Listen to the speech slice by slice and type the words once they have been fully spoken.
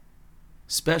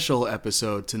special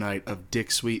episode tonight of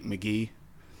Dick Sweet McGee.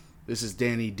 This is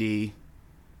Danny D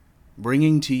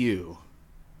bringing to you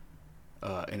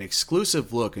an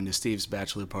exclusive look into Steve's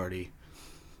bachelor party.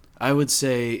 I would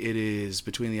say it is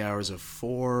between the hours of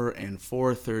 4 and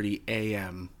 4:30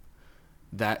 a.m.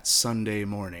 that Sunday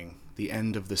morning, the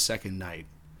end of the second night.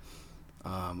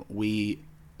 We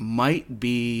might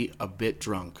be a bit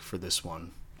drunk for this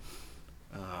one.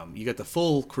 You got the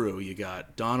full crew. You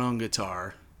got Don on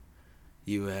guitar.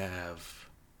 You have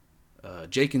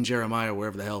Jake and Jeremiah,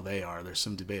 wherever the hell they are. There's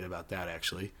some debate about that,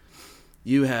 actually.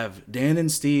 You have Dan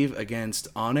and Steve against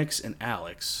Onyx and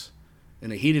Alex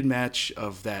in a heated match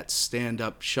of that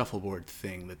stand-up shuffleboard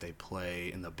thing that they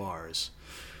play in the bars.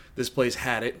 This place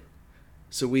had it,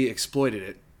 so we exploited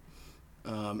it.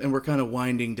 And we're kind of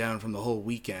winding down from the whole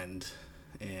weekend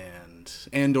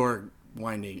and or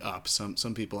winding up. Some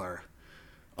people are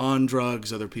on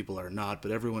drugs, other people are not, but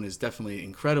everyone is definitely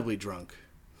incredibly drunk.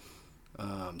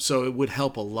 So it would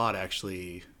help a lot,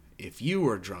 actually, if you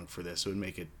were drunk for this. It would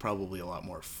make it probably a lot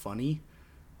more funny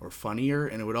or funnier,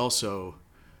 and it would also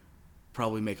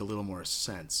probably make a little more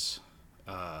sense.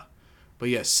 But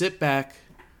yeah, sit back,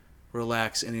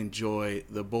 relax, and enjoy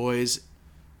the boys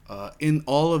in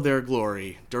all of their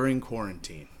glory during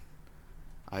quarantine.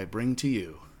 I bring to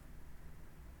you,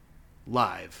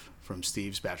 live from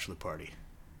Steve's bachelor party.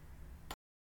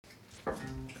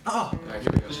 Oh, right,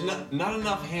 here we go. There's not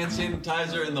enough hand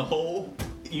sanitizer in the whole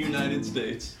United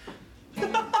States.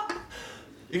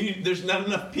 There's not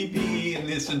enough PPE in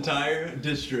this entire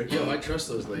district. Yo, I trust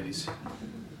those ladies.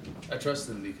 I trust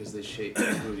them because they shake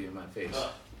booty in my face.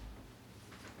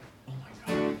 Oh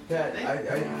my god. Dad,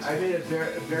 I made a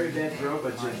very bad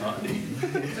robot. I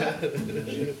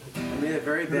made a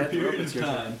very bad period robot. of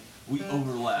time, we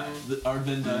overlap our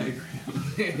Venn diagram.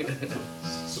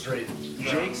 Straight.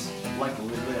 Jake's like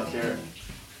literally out there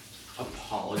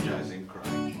apologizing,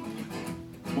 crying.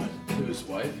 What? To his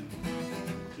wife?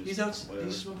 He's out.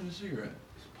 He's smoking a cigarette.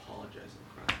 He's apologizing,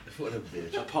 crying. What a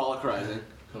bitch. Apologizing.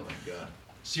 Oh my god.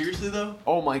 Seriously though?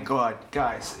 Oh my god,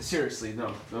 guys, seriously,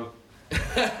 no.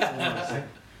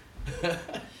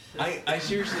 I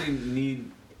seriously need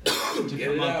to Get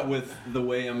come it up out. with the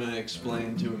way I'm gonna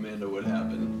explain to Amanda what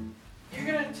happened. You're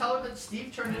gonna tell her that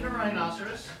Steve turned into a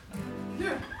rhinoceros?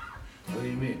 Yeah. What do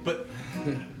you mean? But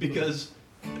because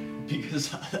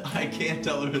I can't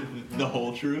tell her the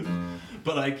whole truth,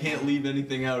 but I can't leave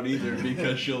anything out either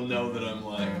because she'll know that I'm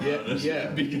lying about it. Yeah.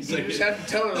 Because You just have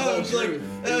to tell her the whole it's like, truth.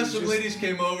 It was some just- ladies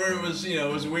came over. It was it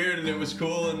was weird and it was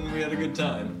cool and we had a good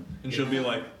time. And she'll be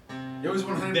like, It was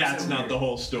 100%. "That's not the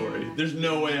whole story. There's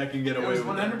no way I can get It away was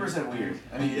with that." 100% weird.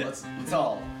 I mean, Yeah. it's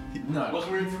all. No, it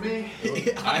wasn't weird for me.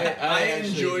 I actually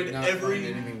enjoyed did not every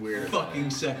find anything weird about fucking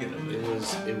second of it.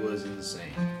 It was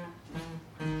insane.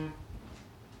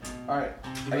 All right,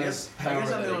 I guess I'm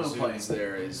that the only one exudes playing.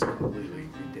 there is completely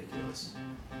ridiculous.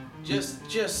 Just.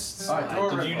 All right, slide. throw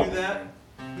it Did you do that?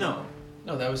 No.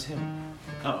 No, that was him.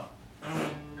 Oh.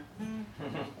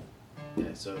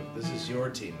 Yeah, so this is your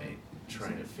teammate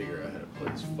trying to figure out how to play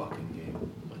this fucking game.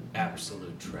 What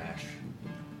absolute trash.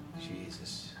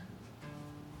 Jesus.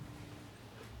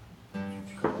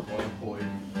 Boy.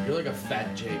 You're like a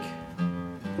fat Jake.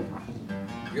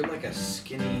 You're like a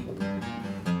skinny.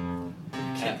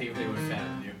 Can't think of anyone fatter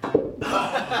than you.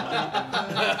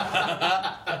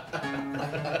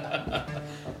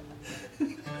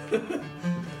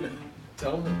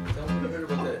 Tell me a bit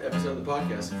about that episode of the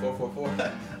podcast, 444.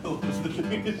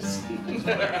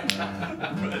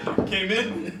 Came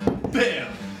in, bam.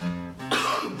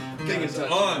 Thing is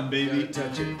on, baby. Gotta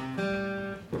touch it.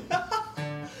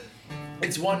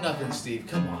 It's 1-0, Steve.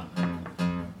 Come on.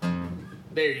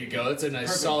 There you go. That's a nice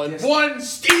Perfect. solid Yes. 1,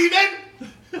 Steven!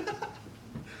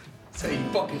 That's how you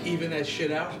fucking even that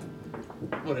shit out.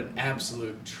 What an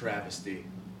absolute travesty.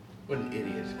 What an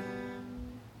idiot.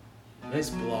 Nice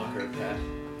blocker, Pat.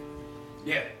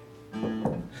 Yeah.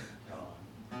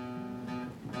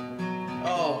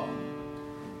 Oh.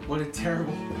 What a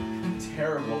terrible.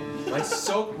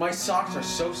 My socks are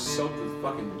so soaked with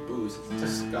fucking booze. It's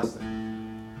disgusting.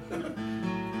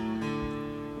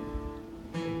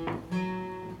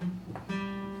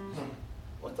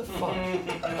 What the fuck?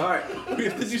 All right. We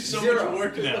have to do so Zero. much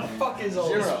work now. fuck is all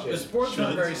Zero. this The shit? sport's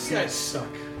not very You sick. guys suck.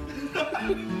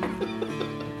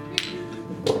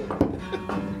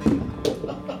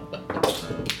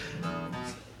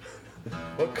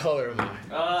 What color am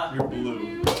I? You're blue.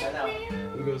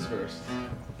 Who goes first?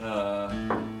 I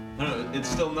don't know. It's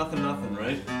still nothing,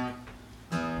 right?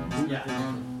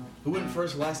 Yeah. Who went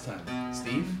first last time?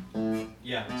 Steve?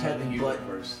 Yeah. I think you went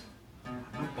first.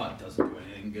 My butt doesn't do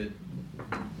anything good.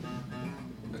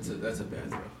 That's a bad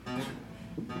throw.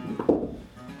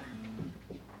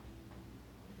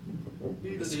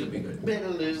 This is gonna be good.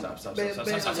 Stop. This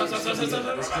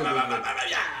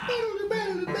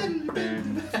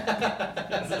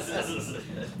is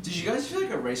Did you guys feel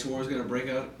like a race war was gonna break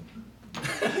out?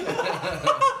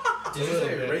 Did you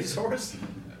say racehorse?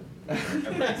 Well,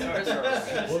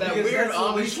 that Because weird that's the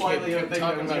Amish least likely kid kept thing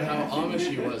talking that about was how Amish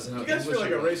he was. And how You guys feel English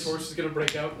like a he was. racehorse is gonna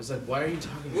break out? I was like, why are you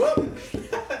talking?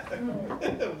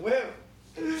 Whip.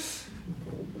 Do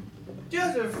you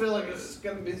guys ever feel like it's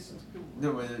gonna be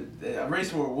No, but a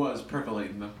race war was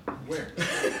percolating though. where?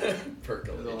 The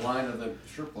Percolate. line of the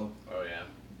strip club. Oh yeah.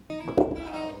 A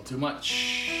little too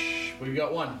much. We've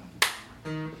got one.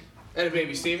 Hey,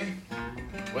 baby Steven.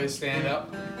 Way to stand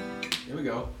up. Here we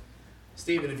go.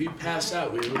 Steven, if you pass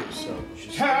out, we lose. So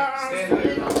just stand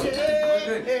there.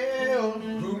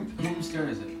 Whose turn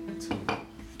is it?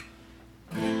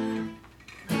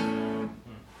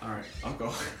 Alright, I'll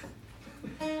go.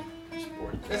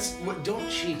 That's what. Don't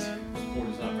cheat. Sport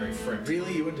is not very friendly.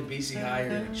 Really, you went to BC High,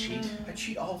 you're gonna cheat? I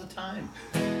cheat all the time.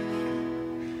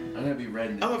 I'm gonna be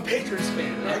red. I'm a Patriots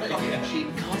fan. I fucking cheat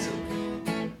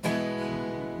constantly.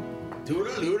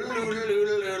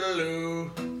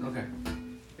 Doodle-doodle-doodle-doodle-doodle-doo. Okay.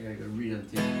 I gotta go read on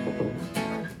the TV.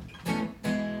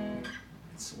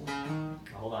 It's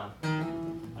Hold on.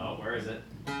 Oh, where is it?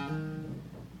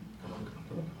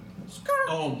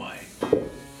 Oh my.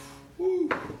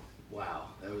 Wow,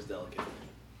 that was delicate.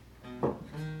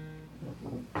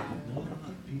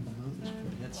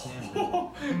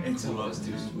 It's almost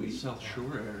too sweet. South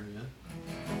Shore area.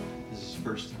 This is his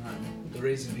first time. The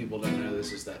reason people don't know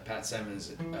this is that Pat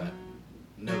Simmons,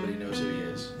 nobody knows who he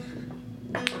is.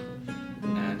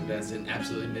 And that's an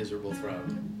absolutely miserable throw.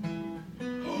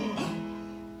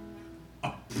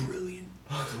 A brilliant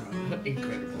throw.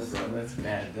 Incredible throw. That's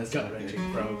bad. That's Gut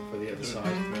wrenching throw for the other side.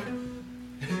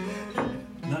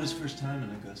 Not his first time in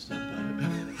Augusta,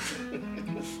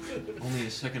 but only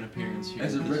his second appearance here.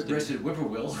 As a this day. red-breasted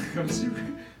whippoorwill comes to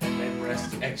And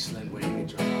rest, excellent way to get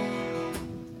drunk.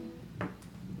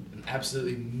 An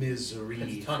absolutely misery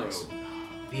That's throw. tons.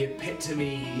 The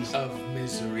epitome of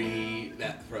misery,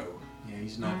 that throw. Yeah,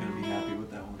 he's not gonna be happy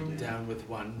with that one. Dan. Down with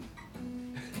one.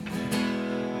 I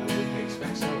wouldn't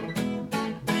expect so.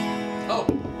 Oh!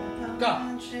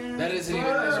 God! That isn't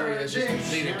even misery, that's just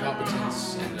complete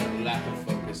incompetence and a lack of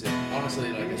focus. And honestly,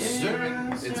 like, it's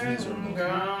miserable.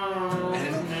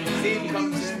 And Steve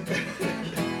comes in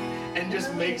and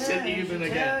just makes it even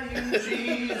again.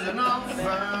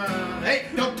 Hey,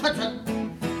 don't touch it!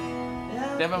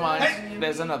 Never mind,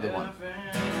 there's another one.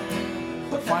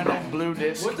 The final blue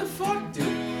disc. What the fuck, dude?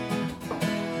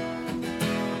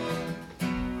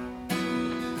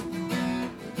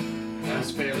 That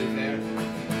was fairly fair.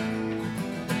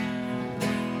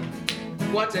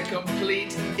 What a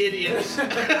complete idiot.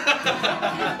 That's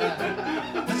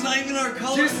not even our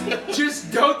color.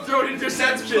 Just don't throw it in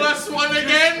interception. +1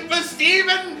 again for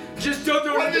Steven! Just don't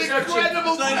throw it What in an interception.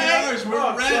 incredible It's not play! even ours.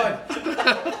 We're red.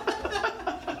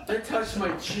 They touched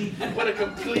my cheek. What a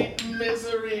complete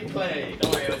misery play.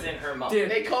 Don't worry, it was in her mouth. Dude,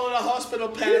 They call it a hospital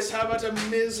pass. How about a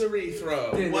misery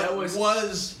throw? dude, What that was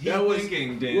he that was-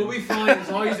 thinking, Dan? we'll be fine as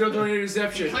long as you don't throw an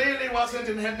interception. Clearly wasn't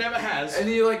and never has. And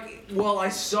you're like, well, I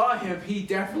saw him. He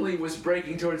definitely was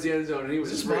breaking towards the end zone, and he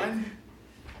was Is this break- mine?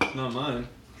 Not mine.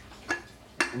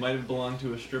 It might have belonged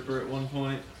to a stripper at one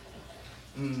point.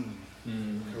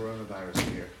 Coronavirus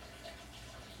here.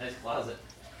 Nice closet.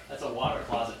 That's a water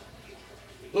closet.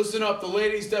 Listen up, the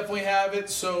ladies definitely have it,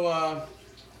 so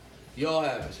y'all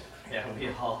have it. Yeah, we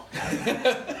all.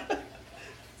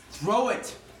 Throw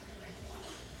it.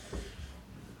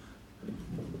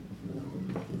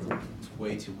 It's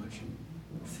way too much.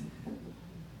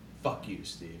 Fuck you,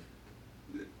 Steve.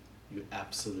 You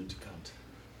absolute cunt.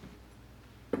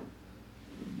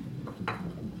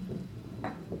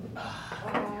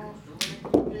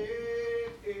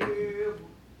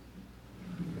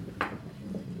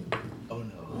 Oh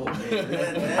no. Oh,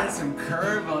 man, that's some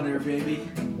curve on her, baby.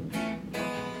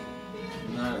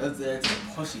 No, that's a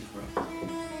pussy throw.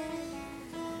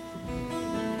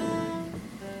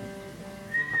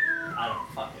 I don't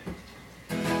fuck it.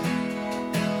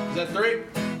 Is that 3?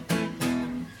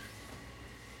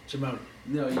 Shimon.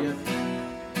 No, you have.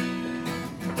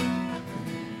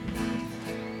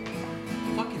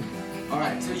 Fucking. All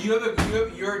right, so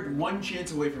you're one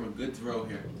chance away from a good throw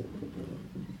here.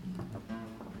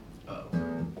 Oh,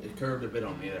 it curved a bit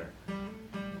on me there.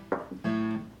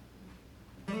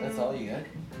 That's all you got.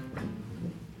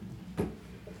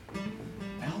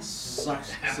 Al sucks.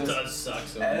 So That does suck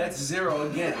so that's 0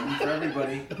 again for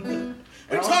everybody.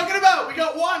 What are you talking about? We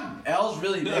got one. L's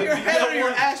really big. Your head on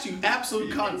your ass, you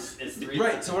absolute cunt. It's 3.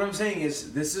 Right. So what I'm saying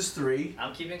is, this is 3.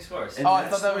 I'm keeping scores. And Oh, I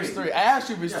that's thought that was 3. I asked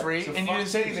you if it was 3, so and you didn't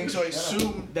say anything, so I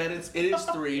assume that it is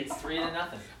 3. It's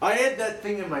 3-0. I had that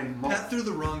thing in my mouth. Pat threw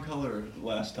the wrong color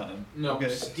last time. No, Okay.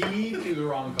 Steve threw the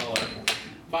wrong color.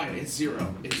 Fine, it's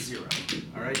 0. It's 0.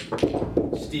 All right.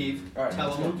 Steve, All right, tell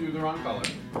let's him go. who threw the wrong color.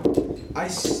 I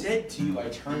said to you, I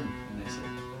turned and I said,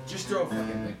 just throw a fucking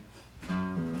thing.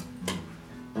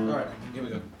 Alright, here we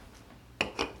go.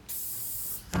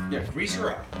 Yeah, 3-0.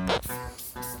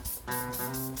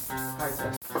 Alright,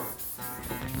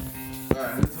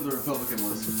 Alright, I'm gonna throw the Republican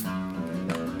ones.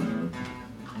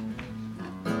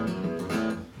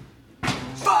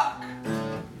 Fuck!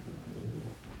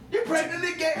 You're pregnant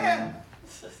again!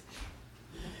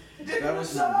 That was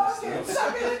suck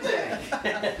it dick!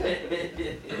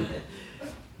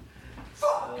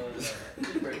 Fuck!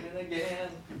 You're pregnant again.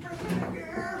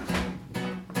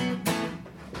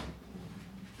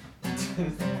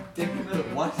 Dick in the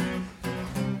what?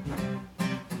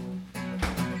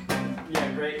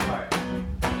 Yeah, great part.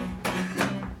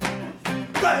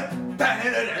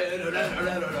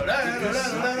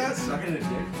 Sucking a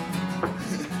dick.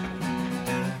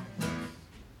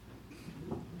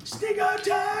 Stick a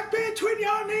tack between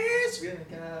your knees.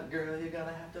 Girl, you're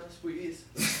gonna have to squeeze.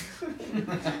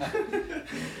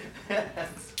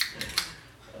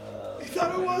 You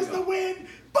thought it was the wind,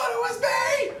 but it was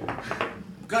me.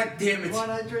 God damn it.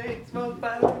 Wanna drink, smoke,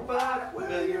 butt,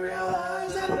 will you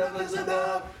realize that enough is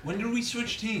enough? When did we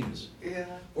switch teams? Yeah.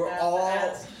 We're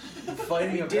all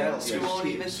fighting a battle. You won't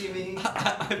even see me.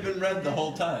 I've been red the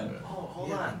whole time. Oh,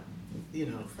 hold on. You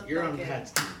know, you're on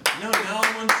Pat's team. No, now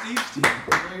I'm on Steve's team. No,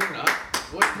 you're not.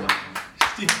 What?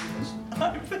 Steve.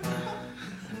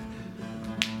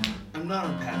 I'm not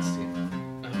on Pat's team.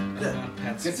 I'm not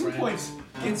Pat's Get some friend. points.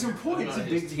 Get some I'm points, not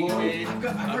you his big boy. teammate.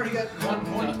 I've already got 1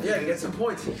 point. Yeah, get some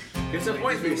points. Get some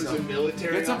points for If it was a yourself.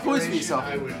 military Get some points for operation, yourself.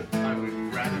 I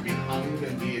would rather be hung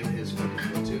than be in his fucking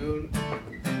platoon.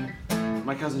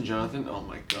 My cousin Jonathan, oh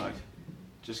my god.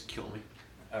 Just kill me.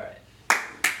 Alright.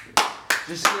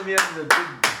 Just send me out to the big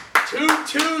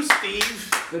 2-2,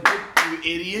 Steve. The big, You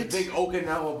idiot. the big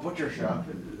Okinawa butcher shop.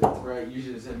 That's where I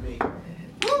usually send me.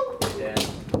 Dan.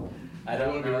 I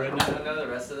don't know the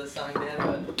rest of the song, Dan,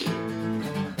 but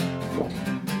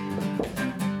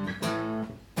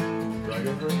Do I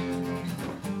go first?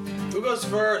 Who goes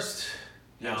first?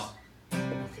 no.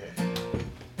 Okay.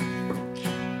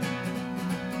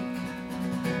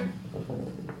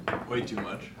 Way too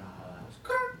much.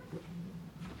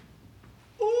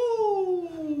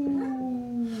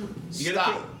 You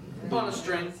gotta Stop. On a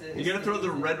string. You gotta throw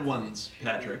the red ones,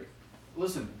 Patrick.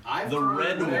 Listen, I've The thrown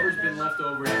red whatever's one. been left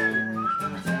over after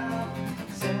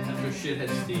shithead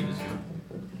Steve is here.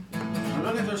 I'm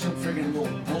not gonna throw some friggin'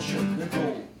 little bullshit,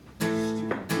 little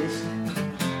stupid disc.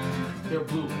 They're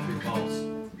blue with your balls.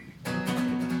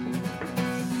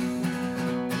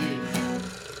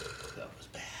 That was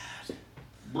bad.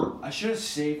 I should have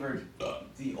savored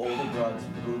the older broad's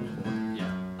boobs.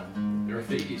 Yeah. They're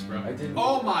fakies, bro. I didn't.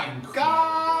 Oh my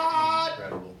God!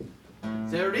 Incredible.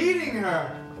 They're eating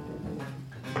her.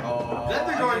 Oh, Then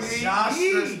they're going to eat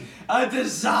disastrous, me. a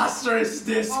disastrous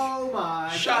disc. Oh my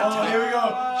Shut God. up. Here we go.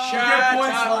 Shut Get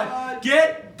points, up. lad.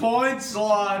 Get points,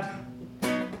 lad.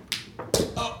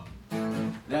 Oh.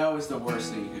 That was the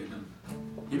worst thing you could have done.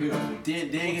 Here we go. Dan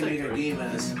can make a game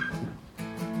of this.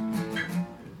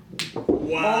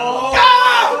 Wow.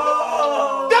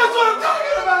 Oh! That's what I'm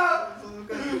talking about.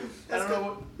 I don't know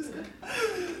what.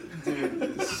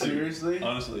 Dude, seriously?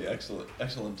 Honestly, excellent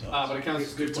toss. But it counts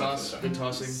as Good toss. Good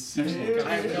tossing. Seriously?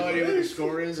 I have no idea what the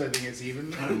score is. I think it's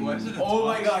even. Why is it a Oh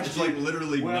my toss? gosh, It's like dude.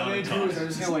 literally What I'm not a gonna do is toss. I'm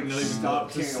just It's gonna like not even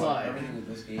stop close. caring about slide. everything with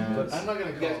this game. But I'm not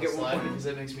gonna call guys it get a 1 slide point. because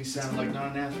that makes me sound like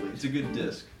not an athlete. It's a good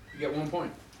disc. You get 1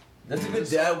 point. That's a good.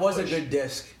 That was a good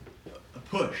disc. A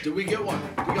push. Did we get one?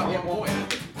 We got 1 point.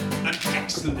 An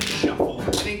excellent shuffle.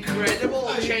 An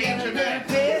incredible change of that.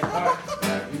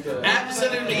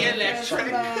 Absolutely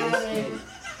electric.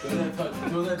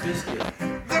 Throw that biscuit.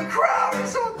 The crowd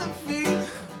is on the feet.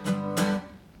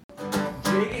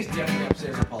 Jake is definitely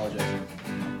upstairs apologizing.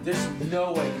 There's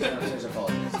no way he's upstairs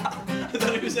apologizing. I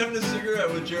thought he was having a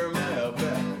cigarette with Jeremiah up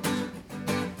back.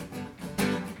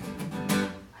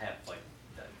 I have like,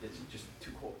 it's just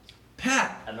 2 chords.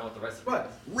 Pat, I don't know what the rest of What?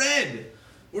 it red.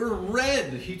 We're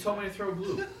red. He told me to throw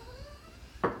blue.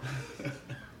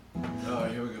 Oh,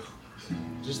 here we go.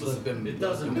 Just let them. It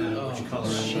doesn't matter Oh, which color I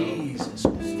throw. Jesus Steve's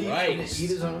gonna eat Christ.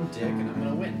 his own dick and I'm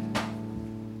gonna win.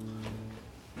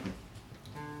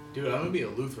 Dude, I'm gonna be a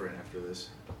Lutheran after this.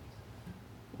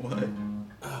 What?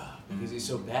 Because he's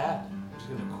so bad. just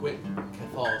gonna quit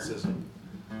Catholicism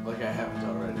like I haven't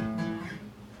already.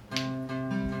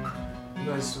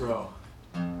 Nice throw.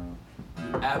 You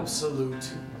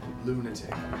absolute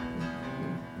lunatic.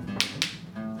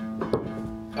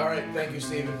 All right, thank you,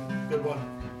 Steven. Good one.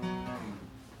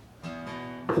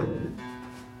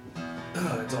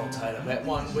 Oh, it's all tied up at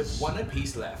one with one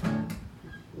apiece left. I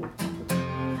don't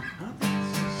think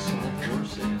this is salt or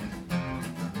sand.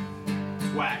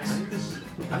 It's wax.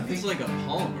 I think it's like a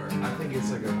polymer. I think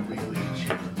it's like a really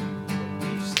cheap.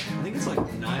 I think it's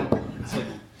like nylon. It's like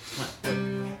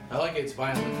I like it, it's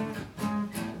violent.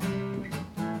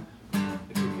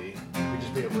 It could be. It could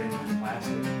just be a random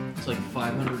plastic. it's like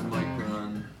 500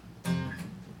 micron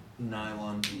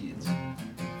nylon beads.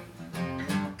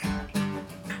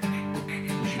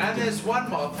 And there's one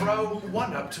more throw,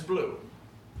 one up to blue.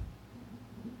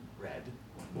 Red.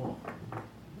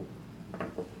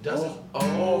 Doesn't.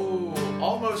 Oh,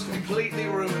 almost completely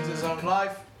ruins his own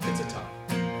life. It's a tie.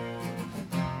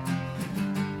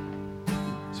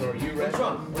 So are you red? What's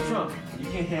wrong? What's wrong? You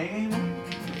can't hang anymore?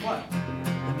 What? I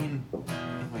mean,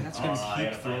 if Matt's Oh, gonna I keep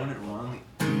gotta throwing find it wrong,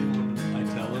 I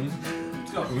tell him.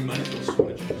 Let's go. We might as well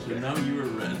switch. So now you are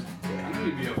red. I'm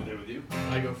gonna be over there with you.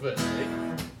 I go first, eh?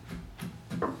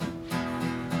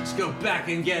 Let's go back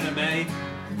and get him, eh?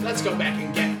 Let's go back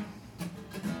and get him.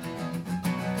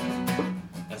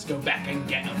 Let's go back and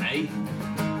get him, eh?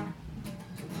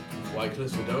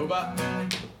 Wycliffe Vidova.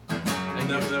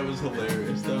 That was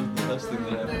hilarious. That was the best thing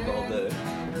that happened all day.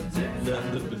 The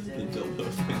dildo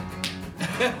thing.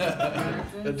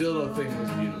 The dildo thing was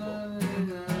beautiful.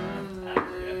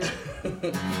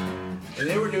 And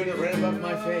they were doing it right above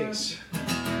my face.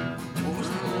 What was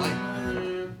the light?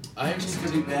 I actually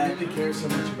didn't really care so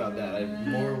much about that. I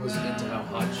more was into how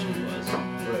hot she was.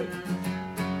 Right.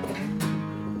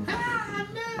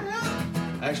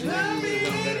 I actually think we would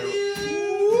have done better.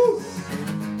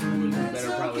 We would have done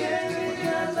better probably with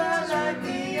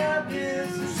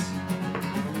just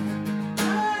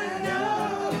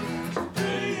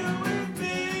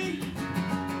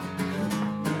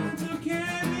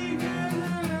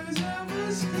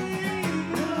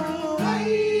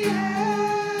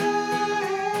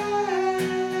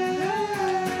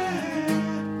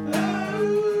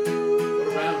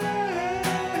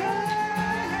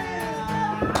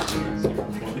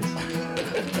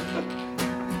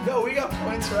No, we got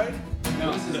points, right?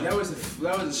 No, that was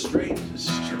a straight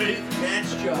match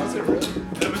job. Was it really?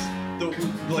 That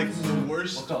was the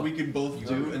worst we could both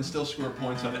do and still score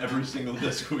points on every single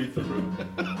disc we threw.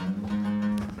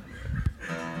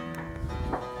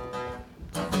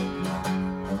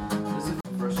 This is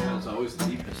the first one. It's always the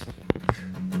deepest.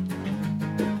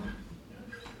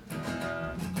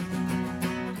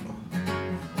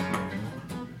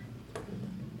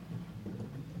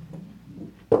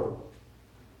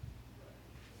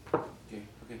 Okay.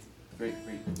 Great.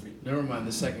 Never mind,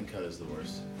 the second cut is the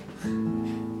worst.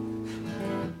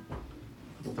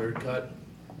 Third cut,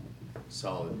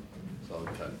 solid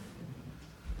cut.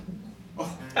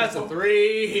 Oh, that's a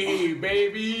 3,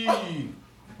 baby!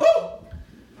 Oh!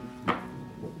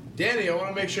 Danny, I want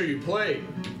to make sure you play.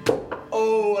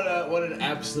 Oh, what an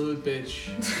absolute bitch.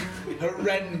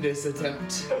 Horrendous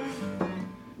attempt.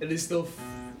 It is still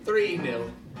 3-0.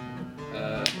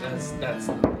 That's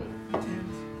not good.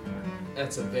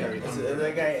 That's a very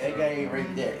That guy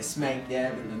right there, smack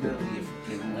dab in the middle of your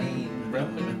fucking lane, bro.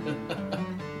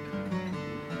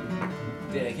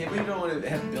 Dude, I can't believe you don't want to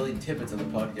have Billy Tippett on the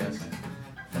podcast.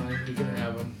 Fine, you can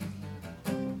have him.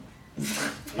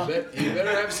 You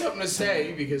better have something to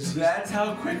say because That's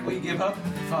how quick we give up?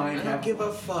 Fine. I don't give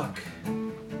a fuck.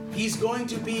 He's going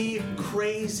to be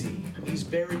crazy. He's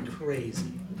very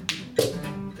crazy.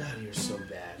 God, you're so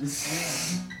bad.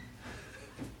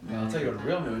 I'll tell you what a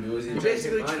real man would do is He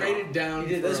basically traded down.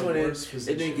 He did this for a one in, worse and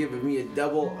position. then give me a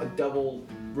double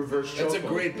reverse choke. That's a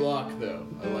great block, though.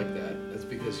 I like that. That's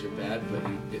because you're bad, but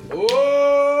you did.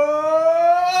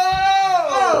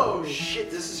 Oh shit!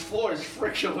 This floor is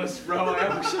frictionless, bro. I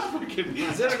almost just fucking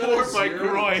Is that another tore my zero?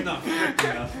 groin. Not quick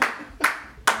enough.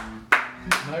 Am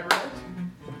I right?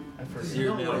 I forget.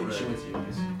 You're No now way red. she went to you.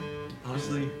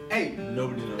 Honestly, Hey,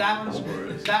 nobody knows that what one's the score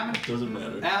is. that one. Doesn't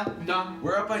matter. Al, Don.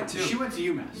 We're up by 2. She went to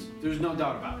UMass. There's no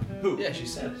doubt about it. Yeah, she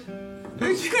said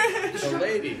it. A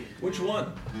lady. Which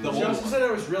one? The She one. also said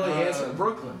I was really handsome.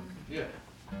 Brooklyn. Yeah.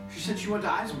 She said she went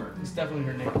to Eisenberg. It's definitely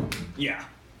her name. Yeah.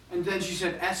 And then she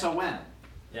said SON.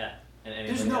 Yeah. And There's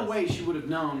anything no else. way she would have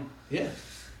known. Yeah.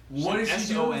 What did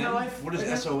she do with her life? What is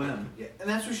SOM? Yeah, and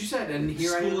that's what she said. And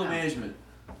here I am. School of now. Management.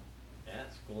 Yeah,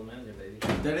 school manager, baby.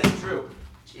 That is true.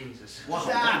 Jesus. Wow.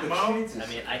 I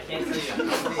mean, I can't tell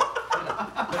you.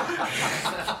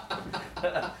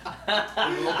 The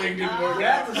little thing didn't work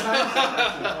That's out. a sinus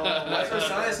infection. That's what a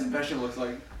sinus infection looks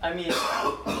like. I mean,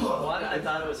 one, I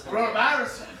thought it was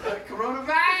Coronavirus.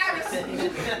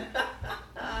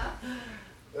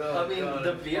 I mean,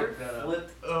 the beer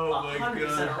flipped Oh my 100%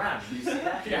 god. around. You see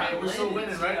that? Yeah, It we're still landed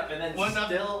winning, straight right? up And then 1-0.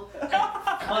 still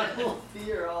puddle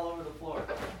beer all over the floor.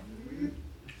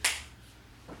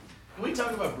 Can we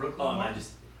talk about Brooklyn? Oh,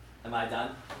 am I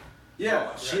done?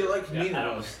 Yeah, she liked me the I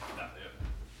don't most.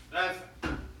 That's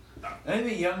I think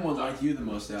the young one liked you the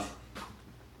most, Al.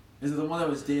 Is it the one that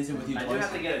was dancing with you I do twice?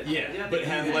 have to get it. Yeah, but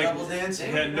had get like double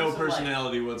dancing? had no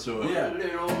personality whatsoever. Yeah.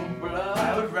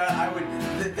 I would.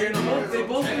 They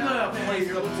both came out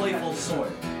of playful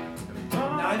sort.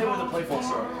 Now I know what the playful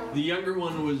sort. The younger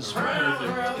one was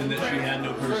perfect in that she had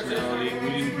no personality. We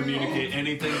didn't communicate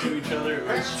anything to each other. It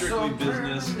was strictly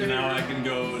business, and now I can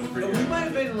go and We forget. might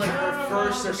have been like her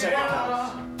first or second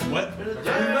house. What? We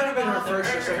might have been her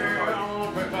first or second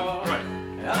party. Right.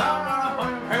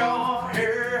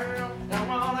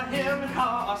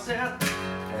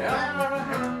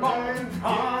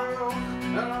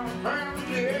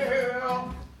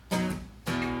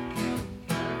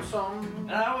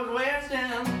 And I was West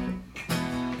End.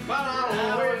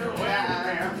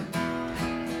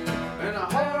 I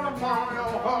climbed upon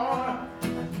your door.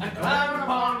 I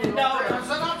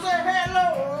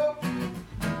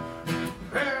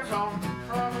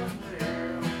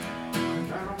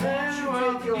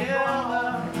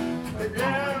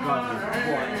forgot about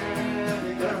that.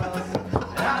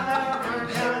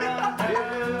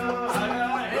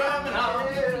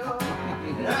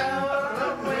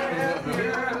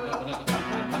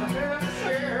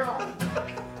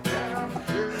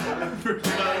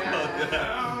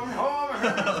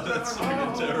 That's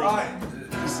fucking terrible. Alright,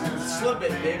 slip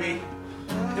it, baby.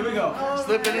 Here we go.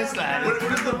 Slipping and sliding. What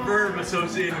is the verb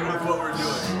associated with what we're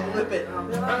doing? Slip it.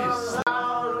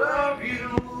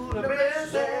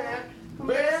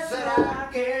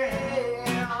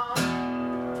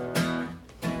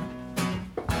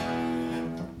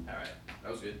 alright.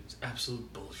 That was good. It's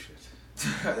absolute bullshit.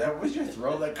 That was your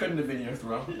throw? That couldn't have been your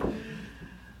throw.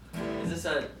 Is this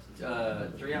a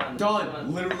 3-on?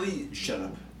 Done. Literally, shut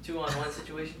up. 2-on-1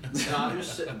 situation? No, I'm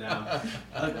just sitting down.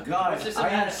 God, It's just I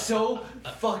am bad- so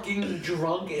fucking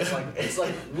drunk. It's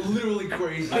like literally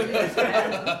crazy. It's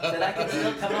bad that I can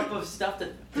still come up with stuff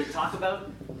to talk about.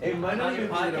 It might not On your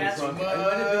even be that I was podcast? drunk. It might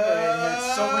have been that I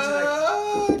had so much of that.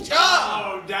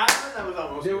 Oh, that was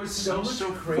almost. There was so much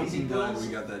crazy Glad pills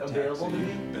we got that available to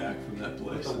taxi me. back from that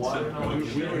place. The water instead of hose.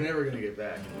 going We there. were never gonna get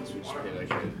back unless we just paid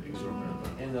like an exorbitant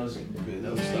amount. And those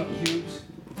stuff. big cubes.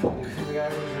 The guy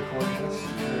who was recording us.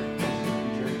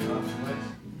 Jerking off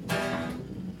the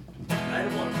I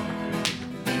don't want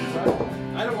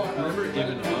I don't want. Remember Ibn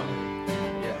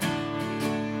Yeah.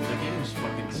 That game was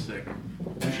fucking sick.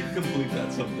 We should complete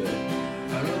that someday.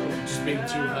 I don't know. Just being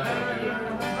too high.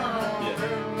 Yeah.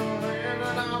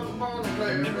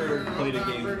 I've never played a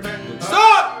game. With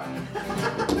Stop!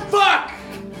 Fuck!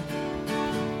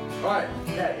 Alright,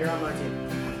 yeah, you're on my team.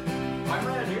 Why am I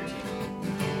on your team?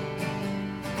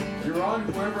 You're on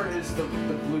whoever is the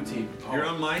blue team. You're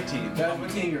on my team. That's what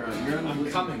team you're on. You're on the blue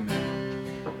I'm coming.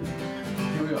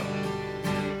 Here we go.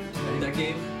 That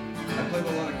game, I played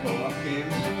a lot of co-op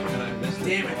games, and I missed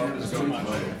Damn the it, co-op it was is too so much.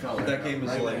 much. I felt But that game is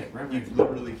right like, away, right you away.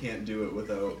 literally can't do it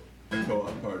without a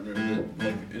co-op partner that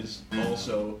like is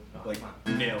also like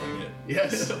nailing it.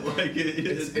 Yes. Like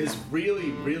It's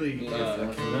really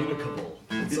communicable.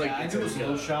 It's like I it's knew it was a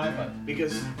little like shy, but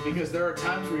because there are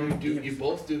times where you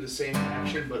both do the same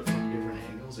action but from different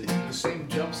angles. It's the same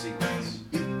jump sequence.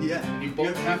 yeah, You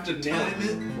both have to nail time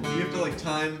it. You have to like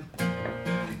time.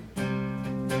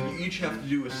 You each have to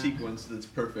do a sequence that's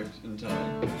perfect in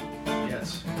time.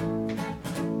 Yes.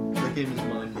 That game is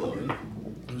mind blowing.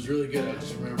 It was really good. I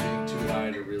just remember being too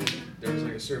high to really. There was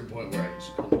like a certain point where I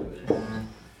just couldn't do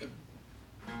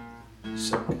it.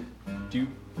 Suck. Do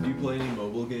you play any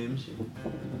mobile games?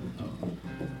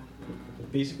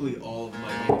 Basically, all of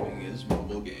my gaming is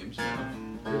mobile games now.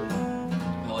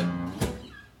 I like.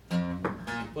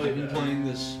 I've been playing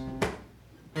this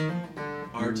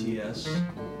RTS.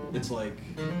 It's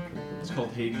called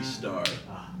Hades Star,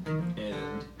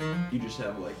 and you just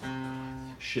have like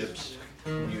ships.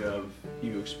 And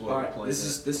you explore Alright, the planet.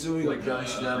 this is where we like Johnny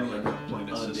Tsunami like a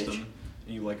planet on a system. bitch.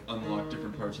 And you like unlock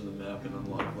different parts of the map and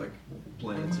unlock like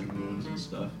planets and moons and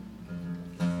stuff.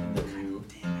 And then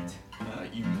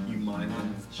you mine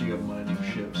them. So you have mining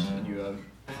ships and you have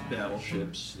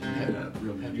battleships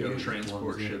and you have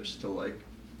transport ships to like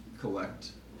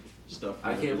collect stuff.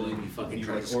 I can't believe you and fucking you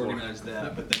tried like to score. organize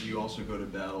that, but then you also go to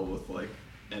battle with like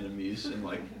enemies and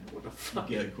like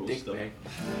get cool Dick stuff. bag.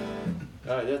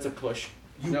 Alright, that's a push.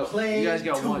 You No, play you guys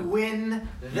got to one. win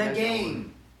You the guys got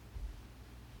game.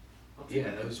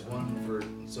 Yeah, that was one for.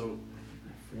 So,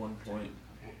 1 point.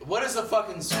 what is the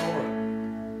fucking score?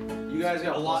 You guys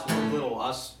got A lot more little.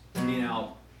 Us, me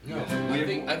now. No,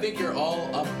 I think you're all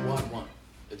up 1-1.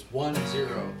 It's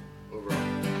 1-0 overall.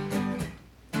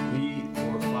 We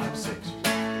or 5-6.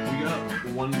 We got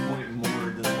 1 point more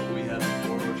than what we had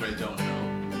before, which I don't know.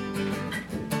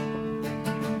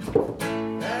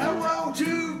 I want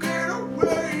to get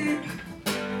away.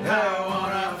 I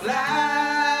wanna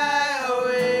fly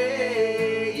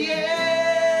away.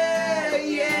 Yeah,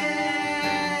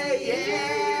 yeah, yeah.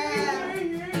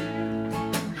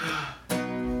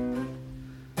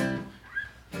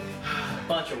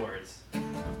 Bunch of words.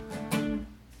 And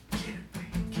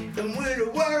when the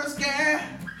world's scared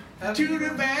to the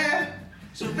bad,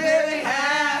 so very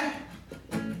high,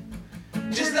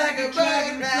 just like a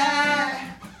butterfly.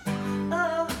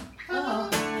 Oh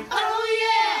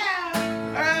yeah!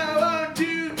 I want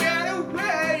to get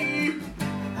away.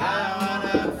 I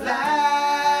wanna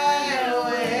fly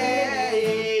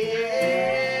away.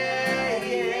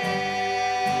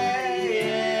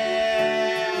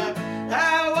 Yeah. I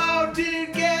want to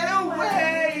get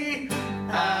away.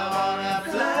 I wanna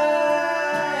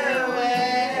fly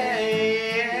away.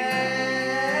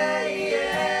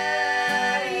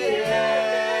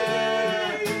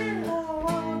 I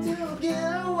want to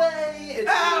get away. I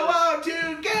want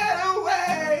to get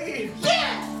away.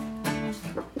 Yeah.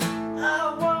 I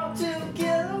want to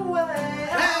get away.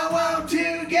 I want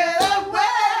to get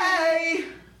away.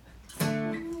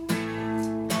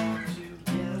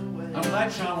 I'm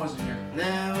glad Sean wasn't here. I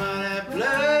wanna fly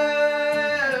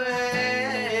away.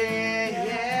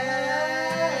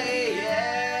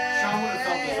 Sean would have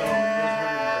felt as though those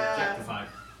women were objectified.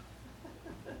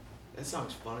 That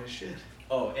song's fun as shit.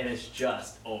 Oh, and it's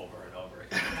just over and over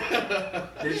again.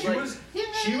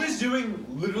 She was doing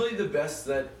literally the best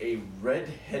that a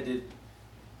red-headed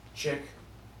chick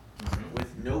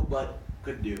with no butt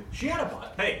could do. She had a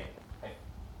butt. Hey,